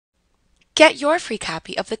Get your free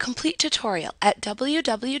copy of the complete tutorial at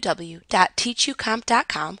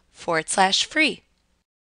www.teachucomp.com/free.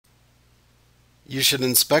 You should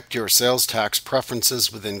inspect your sales tax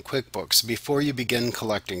preferences within QuickBooks before you begin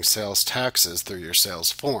collecting sales taxes through your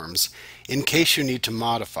sales forms in case you need to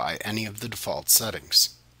modify any of the default settings.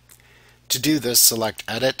 To do this, select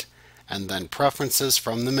Edit and then Preferences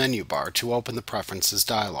from the menu bar to open the Preferences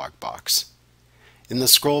dialog box. In the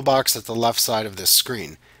scroll box at the left side of this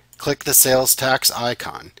screen, click the Sales Tax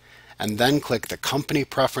icon and then click the Company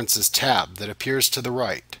Preferences tab that appears to the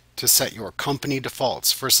right to set your company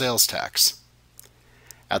defaults for sales tax.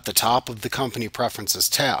 At the top of the Company Preferences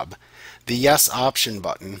tab, the Yes option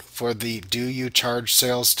button for the Do You Charge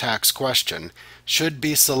Sales Tax question should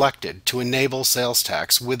be selected to enable sales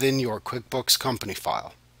tax within your QuickBooks company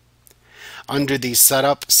file. Under the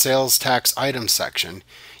Setup Sales Tax Item section,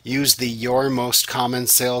 use the Your Most Common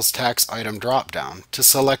Sales Tax Item drop-down to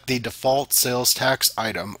select the default sales tax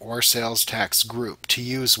item or sales tax group to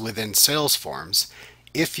use within sales forms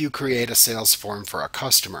if you create a sales form for a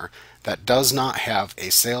customer that does not have a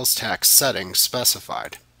sales tax setting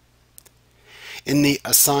specified. In the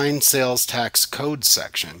Assign Sales Tax Codes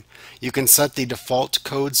section, you can set the default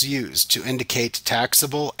codes used to indicate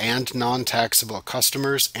taxable and non-taxable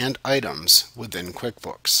customers and items within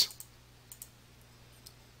QuickBooks.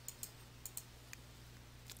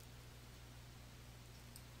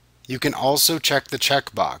 You can also check the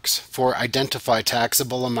checkbox for Identify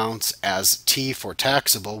Taxable Amounts as T for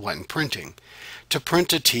Taxable when printing to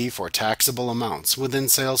print a T for taxable amounts within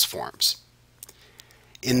sales forms.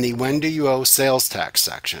 In the When Do You Owe Sales Tax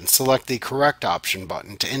section, select the Correct option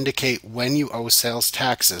button to indicate when you owe sales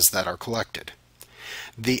taxes that are collected.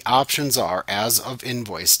 The options are As of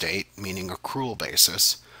Invoice Date, meaning accrual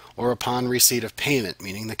basis, or upon receipt of payment,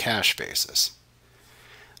 meaning the cash basis.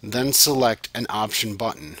 Then select an option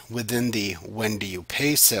button within the When Do You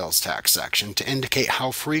Pay Sales Tax section to indicate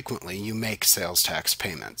how frequently you make sales tax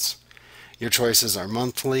payments. Your choices are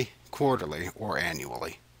monthly, quarterly, or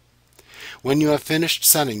annually. When you have finished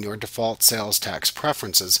setting your default sales tax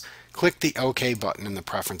preferences, click the OK button in the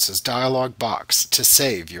Preferences dialog box to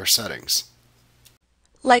save your settings.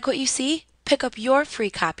 Like what you see? Pick up your free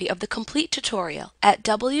copy of the complete tutorial at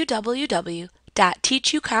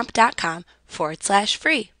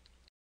www.teachucomp.com/free.